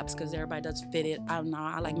caps, because everybody does fit it. I don't know,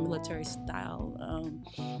 I like military style.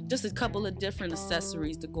 Just a couple of different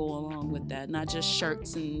accessories to go along with that, not just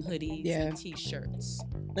shirts and hoodies and t-shirts.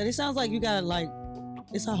 But it sounds like you got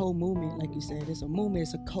it's a whole movement, like you said. It's a movement,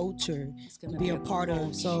 it's a culture to be a part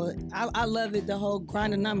of. So I love it, the whole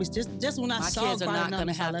Grindonomics. Just when I saw Grindonomics, my kids are not going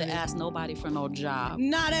to have to ask nobody for no job.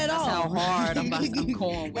 Not at all. That's how hard I'm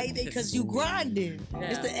going with this. Because you grinding. Yeah.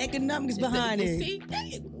 It's the economics behind it. See?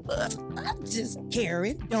 I'm just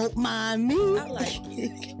Karen. Don't mind me. I like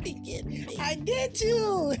I get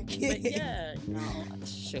you. But yeah,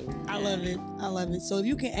 shoot. I love it. So if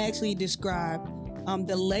you can actually describe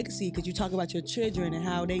the legacy, because you talk about your children and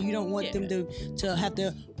how you don't want them to have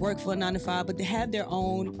to work for a 9 to 5, but to have their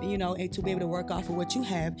own, and to be able to work off of what you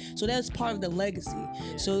have. So that's part of the legacy.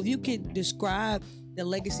 Yeah. So if you could describe the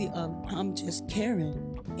legacy of I'm Just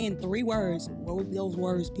Karen in 3 words, what would those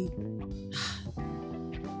words be?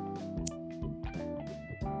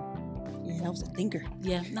 Yeah, I was a thinker.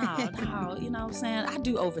 Yeah, no, you know what I'm saying? I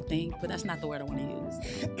do overthink, but that's not the word I want to use.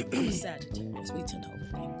 I'm a Sagittarius. We tend to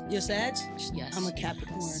overthink. You're Sag? Yes. I'm a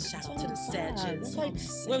Capricorn. Shout out to the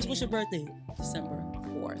Sagittarius. What's your birthday? December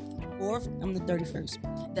 4th. 4th? I'm the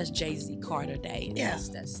 31st. That's Jay-Z Carter Day. Yeah.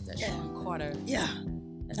 That's Sean Carter. Yeah.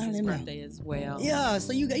 That's his birthday as well. Yeah,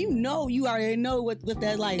 so you already know what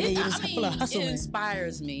that like. Full of hustling. It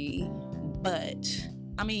inspires me, but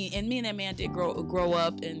and me and that man did grow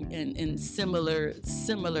up in similar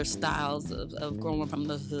styles of growing from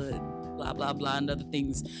the hood, blah blah blah, and other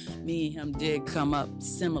things. Me and him did come up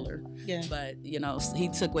similar. Yeah. But he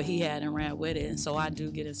took what he had and ran with it, and so I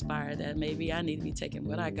do get inspired that maybe I need to be taking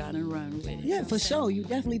what I got and run with it. Yeah, for sure, you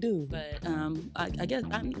definitely do. But I guess,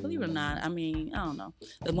 believe it or not, I don't know.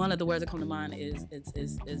 One of the words that come to mind is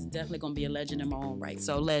definitely going to be a legend in my own right.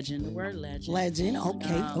 So legend, the word legend. Legend.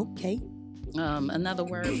 Okay. Another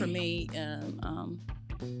word for me,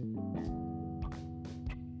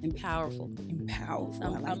 empowerful.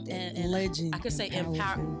 Legend. I could say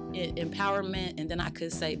empowerment, and then I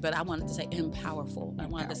could say, but I wanted to say empowerful. I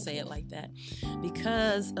wanted to say it like that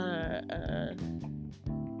because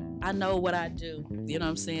I know what I do. You know what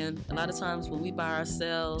I'm saying? A lot of times when we by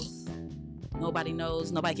ourselves, nobody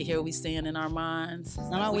knows. Nobody can hear what we saying in our minds. It's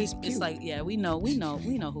not always It's like, yeah, we know who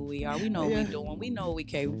we are. We know what we're doing. We know what we're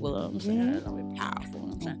capable of. I'm saying, we're powerful.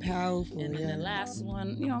 Powerful. And then the last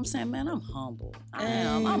one, you know what I'm saying, man, I'm humble.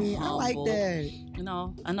 I'm humble. I like that.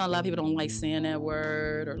 I know a lot of people don't like saying that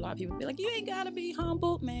word, or a lot of people be like, you ain't gotta be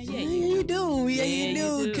humble, man. Yeah, you do. Yeah, you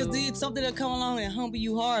do. Because it's something that come along and humble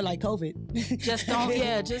you hard, like COVID. Just don't.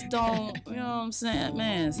 You know what I'm saying,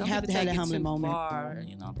 man. Some you have to have that humbling moment. Far.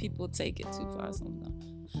 People take it too far sometimes.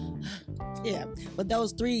 Yeah, but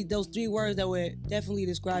those three words that would definitely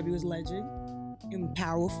describe you as legend, and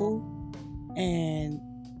powerful, and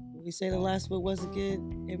we say the last word was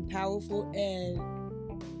again, and powerful, and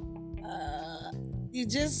you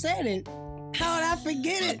just said it. How would I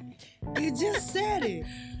forget it? You just said it.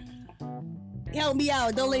 Help me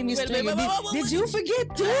out. Don't let me stray. Did you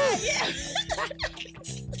forget too? Yeah.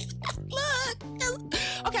 Look.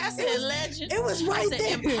 Okay, I said legend. It was right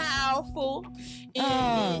there. And powerful.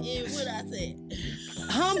 And what I said?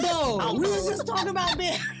 Humble. We was just talking about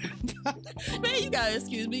that. Man, you gotta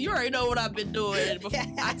excuse me. You already know what I've been doing before.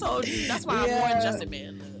 I told you. That's why I'm more just a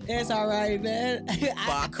man. It's all right, man. Before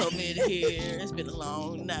I come in here, it's been a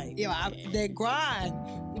long night. Yeah, that grind.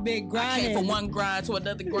 You've been grinding. I came from one grind to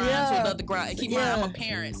another grind to another grind. And keep in mind, I'm a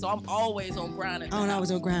parent, so I'm always on grind. I was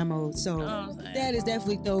on grind mode, so that is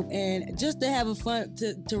definitely dope. And just to have a fun,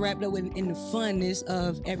 to wrap it up in the funness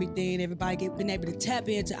of everything, everybody been able to tap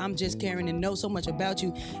into I'm Just Karen and know so much about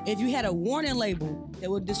you. If you had a warning label that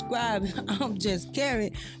would describe I'm Just Karen,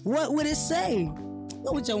 what would it say?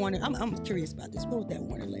 What would your warning? I'm curious about this. What would that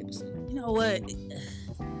warning label say? You know what?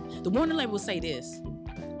 The warning label will say this: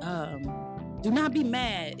 do not be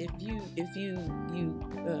mad if you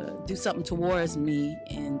do something towards me,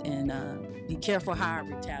 and be careful how I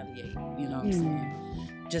retaliate. You know what I'm saying?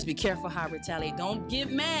 Just be careful how I retaliate. Don't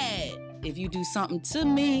get mad if you do something to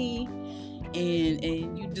me,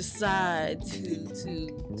 and you decide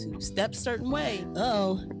to step a certain way.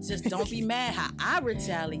 Just don't be mad how I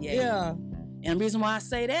retaliate. Yeah. And the reason why I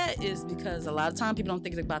say that is because a lot of time people don't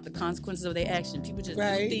think about the consequences of their action. People just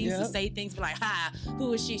do things and say things, be like, "Ha,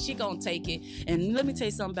 who is she? She gonna take it." And let me tell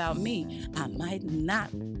you something about me. I might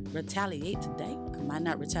not retaliate today. I might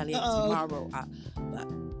not retaliate tomorrow. But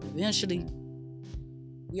eventually,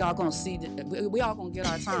 we all gonna see that. We all gonna get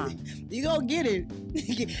our time. You gonna get it.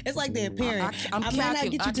 It's like that parent. I might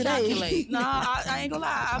not get you today. No, I ain't gonna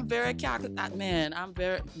lie. I'm very calculated. Man, I'm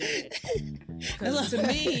very. Because to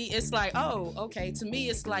me, it's like, oh, okay. To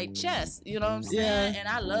me, it's like chess. You know what I'm saying? Yeah. And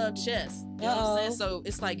I love chess. You know what I'm saying? So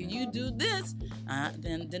it's like, if you do this,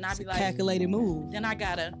 then I be like, calculated move. Then I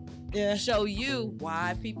gotta show you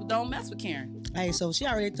why people don't mess with Karen. Hey, so she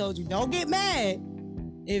already told you, don't get mad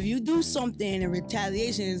if you do something and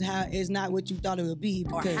retaliation is not what you thought it would be.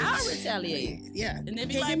 Or how I retaliate. Yeah. And then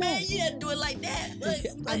be like, man, you didn't do it like that. But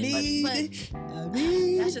I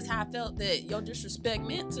that's just how I felt that your disrespect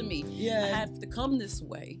meant to me. Yeah. I have to come this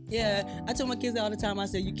way. Yeah. I tell my kids all the time, I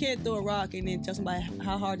said, you can't throw a rock and then tell somebody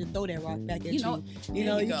how hard to throw that rock back at you.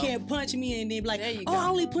 You can't punch me and then be like, I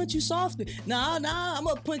only punch you softly. Nah, I'm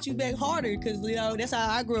going to punch you back harder, because, that's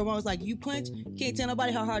how I grew up. I was like, you punch, you can't tell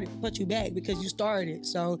nobody how hard to punch you back because you started it.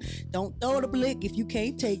 So don't throw the blick if you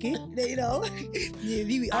can't take it. I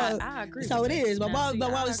agree. That's how it is. My mom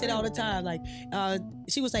would say it all the time. Like,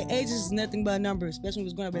 she would say, age is nothing but a number, especially when we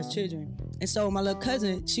was growing up as children. And so my little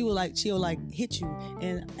cousin, she'll hit you.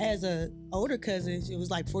 And as a older cousin, it was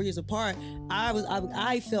like 4 years apart.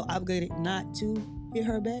 I felt obligated not to hit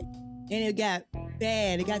her back. And it got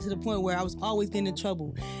bad. It got to the point where I was always getting in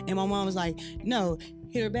trouble. And my mom was like, no,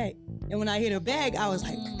 hit her back. And when I hit her back, I was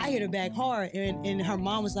like, I hit her back hard. And her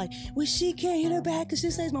mom was like, well, she can't hit her back because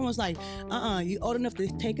she says, mom was like, you old enough to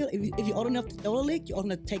take it. If you're old enough to throw a lick, you're old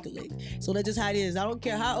enough to take a lick. So that's just how it is. I don't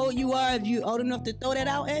care how old you are. If you're old enough to throw that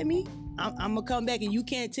out at me, I'm going to come back, and you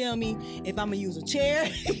can't tell me if I'm going to use a chair.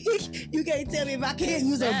 You can't tell me if I can't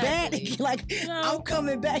use a bat. Like, I'm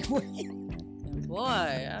coming back for you. Boy,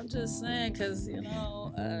 I'm just saying, because,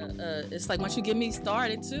 it's like once you get me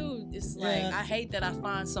started, too, it's like, I hate that I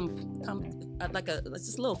find just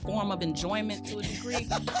a little form of enjoyment to a degree.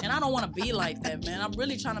 And I don't want to be like that, man. I'm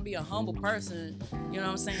really trying to be a humble person. You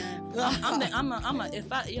know what I'm saying?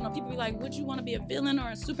 People be like, would you want to be a villain or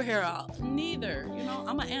a superhero? Neither.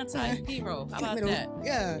 I'm an anti-hero. How about that?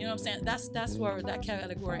 Yeah. You know what I'm saying? That's where that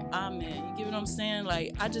category I'm in. You get what I'm saying?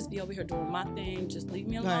 Like, I just be over here doing my thing. Just leave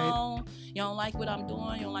me alone. Right. You don't like what I'm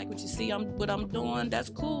doing. You don't like what you see what I'm doing. That's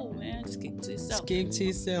cool, man. Just keep it to yourself. Keep it to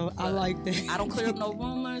yourself. I like that. I don't clear up no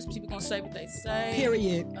rumors. People gonna say what they say.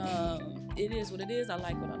 Period. It is what it is. I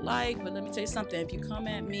like what I like. But let me tell you something. If you come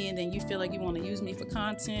at me and then you feel like you want to use me for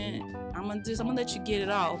content, I'm gonna let you get it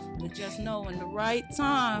off. But just know, in the right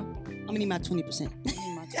time, I'm gonna need my 20%.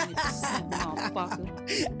 20%,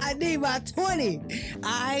 motherfucker. I need my 20.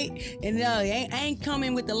 I ain't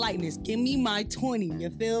coming with the lightness. Give me my 20. You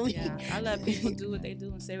feel me? Yeah, I let people do what they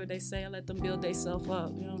do and say what they say. I let them build themselves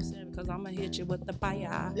up. You know what I'm saying? Because I'm gonna hit you with the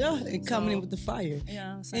fire. Yeah, and coming in with the fire.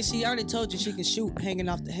 Yeah. And she already told you she can shoot hanging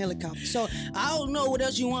off the helicopter. So I don't know what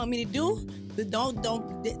else you want me to do. But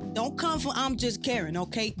don't come for I'm just Karen,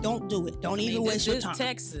 okay? Don't do it. Don't even waste your time. This is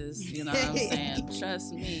Texas, you know what I'm saying?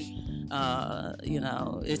 Trust me.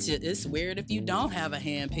 It's weird if you don't have a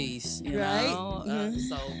handpiece, you know.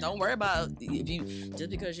 So don't worry about just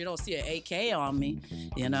because you don't see an AK on me,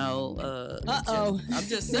 you know. I'm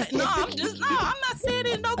just saying. I'm not saying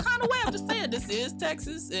it in no kind of way. I'm just saying this is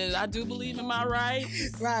Texas, and I do believe in my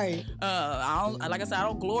rights. Right. Like I said, I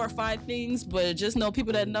don't glorify things, but just know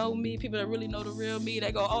people that know me, people that really know the real me.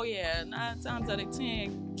 They go, oh yeah, 9 times out of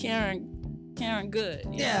 10, Karen good.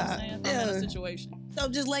 You know what I'm saying? I'm in a situation. So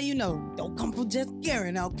just let you know, don't come for just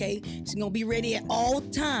Karen, okay? She's gonna be ready at all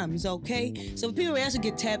times, okay? So if people actually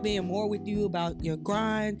get tap in more with you about your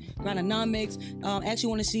grindonomics, actually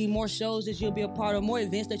want to see more shows that you'll be a part of, more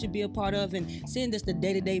events that you'll be a part of, and seeing this the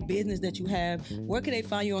day-to-day business that you have, where can they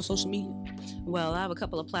find you on social media? Well, I have a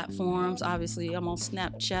couple of platforms. Obviously, I'm on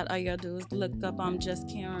Snapchat. All you gotta do is look up I'm Just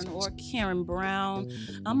Karen or Karen Brown.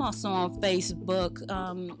 I'm also on Facebook.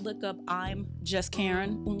 Look up I'm Just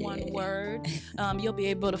Karen, one word. You'll be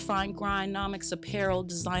able to find Grindonomics apparel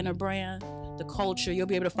designer brand. the culture. You'll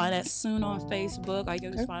be able to find that soon on Facebook. I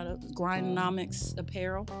can just find Grindnomics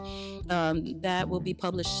Apparel. That will be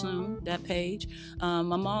published soon, that page.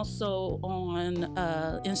 I'm also on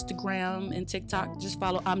Instagram and TikTok. Just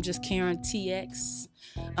follow I'm Just Karen TX.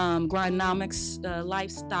 Grindnomics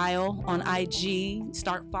Lifestyle on IG.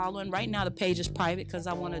 Start following. Right now the page is private because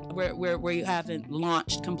I want to where you haven't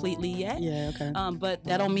launched completely yet. Yeah, okay. But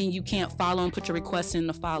that don't mean you can't follow and put your request in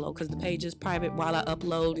to follow, because the page is private while I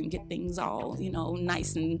upload and get things all, you know,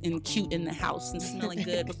 nice and cute in the house and smelling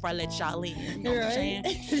good before I let y'all in. You know what I'm saying?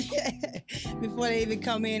 Before they even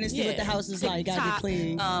come in and see what the house is like, gotta get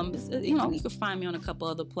clean. You know, you can find me on a couple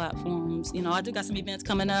other platforms. You know, I do got some events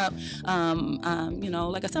coming up. You know,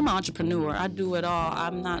 like I said, I'm an entrepreneur. I do it all.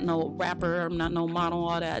 I'm not no rapper. I'm not no model.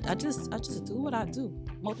 All that. I just do what I do.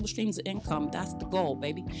 Multiple streams of income. That's the goal,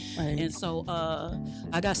 baby. Right. And so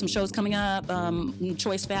I got some shows coming up.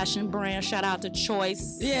 Choice Fashion Brand. Shout out to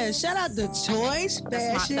Choice. Yeah, shout out to Choice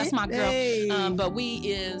Fashion. That's my girl. Hey. But we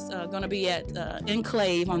is going to be at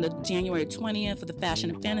Enclave on the January 20th for the Fashion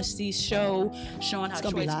and Fantasy show, showing how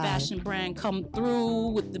Choice Fashion Brand come through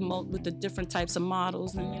with the different types of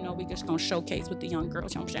models, and you know we just gonna showcase with the young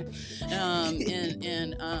girls. You know what I'm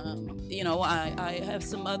saying? You know, I have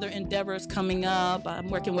some other endeavors coming up. I'm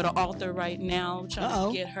working with an author right now,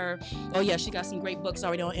 trying to get her. Oh yeah, she got some great books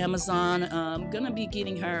already on Amazon. I'm gonna be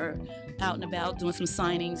getting her out and about, doing some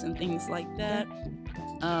signings and things like that.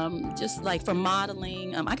 Just like for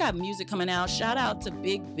modeling, I got music coming out. Shout out to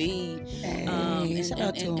Big B,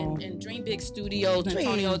 and Dream Big Studios.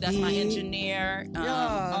 Antonio, that's my engineer.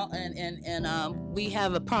 And we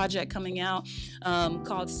have a project coming out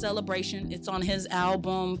called Celebration. It's on his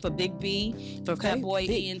album for Big B, for Fatboy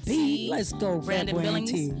ENT. Let's go, Brandon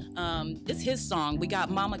Billings. It's his song. We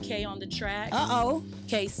got Mama K on the track.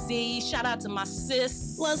 KC. Shout out to my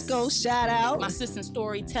sis. Let's go. Shout out. My sis in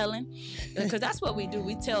storytelling, because that's what we do.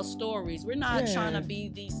 We tell stories. We're not trying to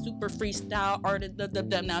be the super freestyle artist.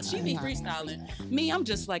 Now she be freestyling. Me, I'm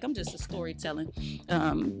just a storytelling.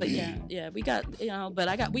 But yeah, we got, you know.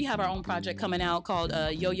 But we have our own project coming out called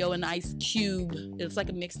Yo-Yo and Ice Cube. It's like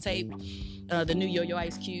a mixtape. The new Yo-Yo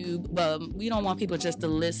Ice Cube. We don't want people just to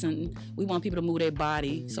listen. We want people to move their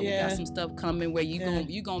body. So we got some stuff coming where you gonna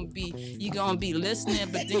be listening,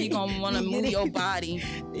 but then you gonna want to move your body.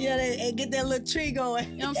 Yeah, and get that little tree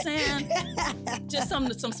going. You know what I'm saying? Just some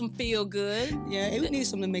feel good. Yeah, we need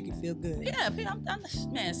something to make it feel good. Yeah,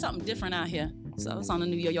 man, something different out here. So it's on the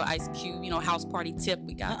new Yo-Yo Ice Cube, you know, house party tip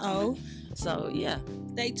we got. So yeah.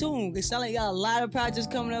 Stay tuned. It sounds like you got a lot of projects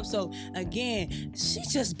coming up. So again,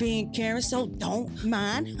 she's just being Karen, so don't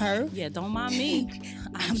mind her. Yeah, don't mind me.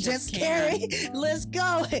 I'm just Karen. Let's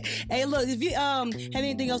go. Hey, look, if you have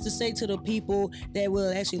anything else to say to the people that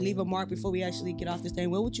will actually leave a mark before we actually get off this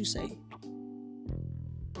thing, what would you say?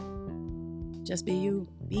 Just be you.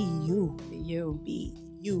 Be you. Be you. Be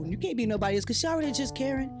you. You can't be nobody else because she already just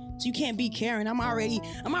Karen. So you can't be Karen. I'm already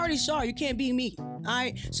sure you can't be me. All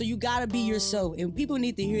right. So you gotta be yourself. And people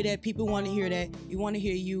need to hear that. People want to hear that. You want to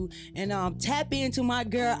hear you. And tap into my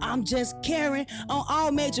girl, I'm Just Karen, on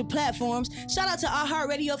all major platforms. Shout out to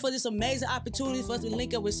iHeartRadio for this amazing opportunity for us to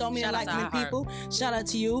link up with so many like-minded people. Shout out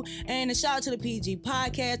to you. And a shout out to the PG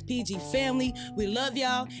Podcast, PG family. We love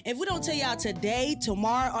y'all. If we don't tell y'all today,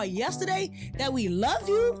 tomorrow, or yesterday that we love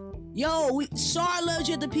you, yo, Char loves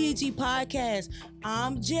you at the PG Podcast.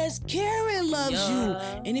 I'm Just Karen loves you.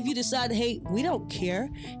 And if you decide to hate, we don't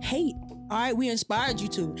care. Hate. All right, we inspired you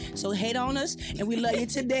to. So hate on us, and we love you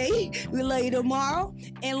today. We love you tomorrow.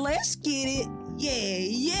 And let's get it.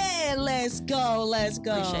 Yeah, let's go.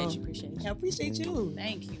 Appreciate you. I appreciate you.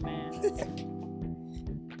 Thank you, man. I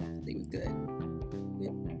think we're good.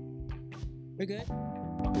 We're good?